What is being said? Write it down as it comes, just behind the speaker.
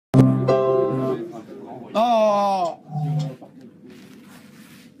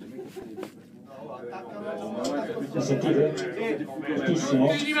Sentite?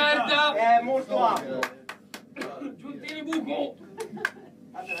 Fortissimo? Di merda! È molto alto. Giuntini buco!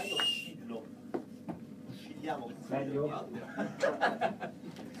 Allora io oscillo. Oscilliamo. Meglio?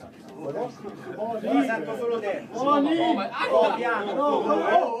 Io sento solo te. Oh, Piano.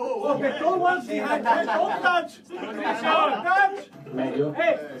 Okay, don't want the hand. Don't touch. Don't touch. Meglio?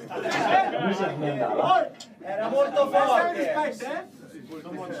 Come si andava? Era molto forte.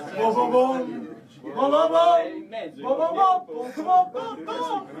 In mezzo!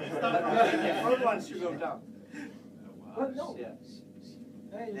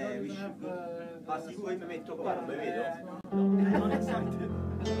 Ma sicuro che mi metto qua, non mi vedo? Una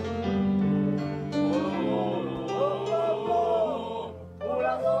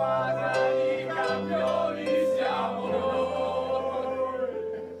squadra di campioni siamo noi!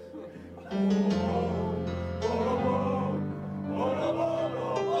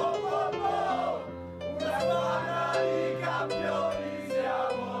 Una squadra di campioni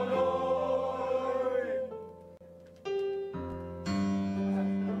siamo noi!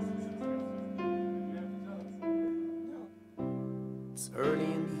 It's early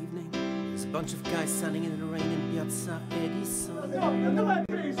in the evening. There's a bunch of guys standing in the rain in Piazza Edison.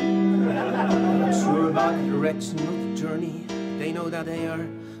 Not sure about the direction of the journey. They know that they are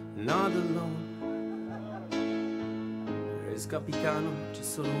not alone. There is capitano, c'è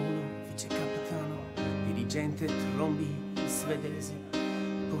solo uno, vice capitano, dirigente, trombi, svedesi,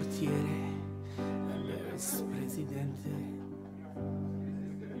 portiere, and there is presidente.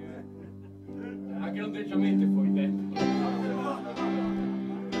 Anche l'atteggiamento è fuori tempo.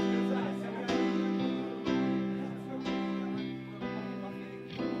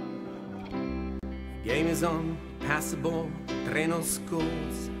 Game is on, pass the ball, Treno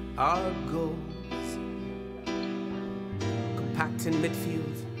scores, our goals. Compact in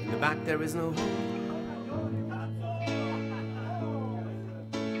midfield, in the back there is no hope.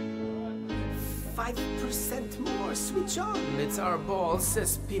 5% more, switch on, it's our ball,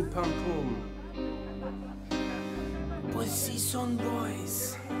 says pim pam pum. Position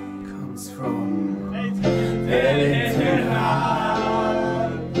boys, comes from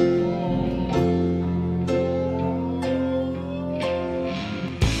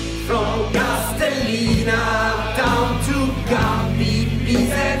From Castellina down to Campi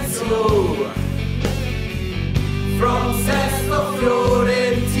Bisenzio, from Sesto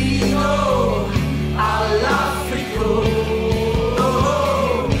Fiorentino all'Africo.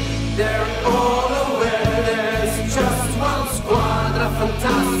 Oh, they're all aware there's just one squadra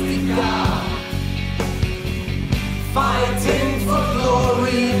fantastica, fighting for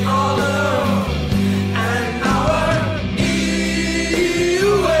glory, honor, and our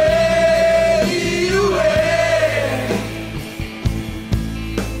IUE.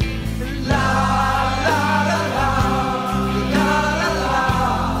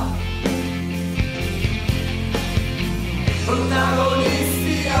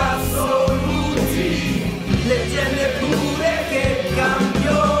 Protagonisti assoluti, leggende pure che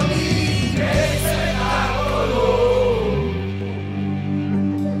campioni, che spettacolo!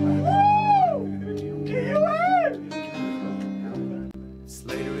 It's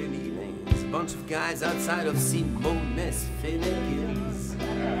later in the evening, there's a bunch of guys outside of Simone's Finnegan's.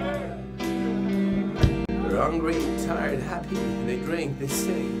 They're hungry, tired, happy, they drink, they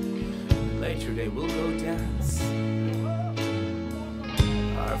sing. Later they will go dance.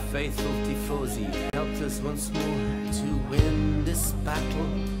 Our faithful tifosi helped us once more to win this battle.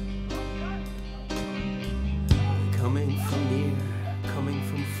 Coming from near, coming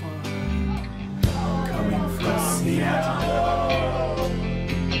from far, coming from Seattle.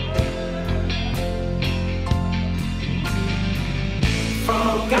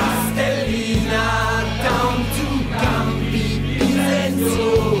 From Castellina down to Campi Bisenzio,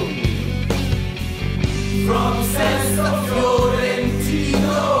 from Sesto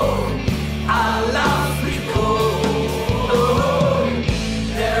Fiorentino all'Africo. Oh,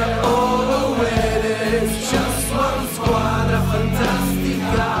 they're all aware there's just one squadra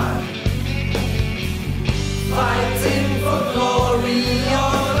fantastica, fighting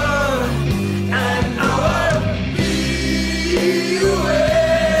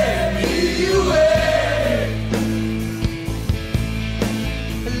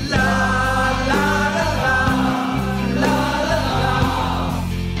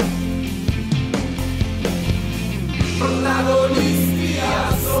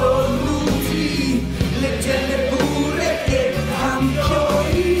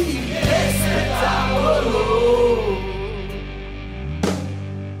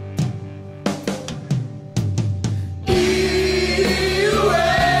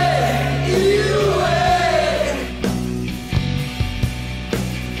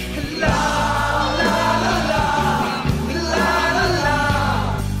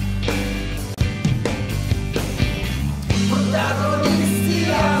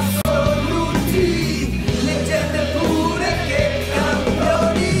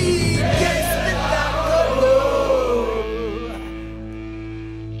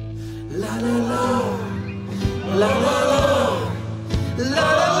La la la, la la la,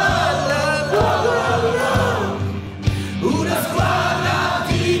 la la la, una squadra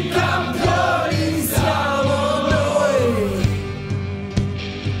di campioni siamo noi.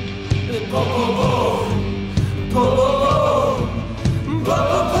 Po po po, po po po, po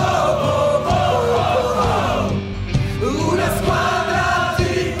po po, una squadra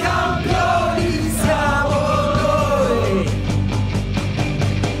di campioni siamo noi.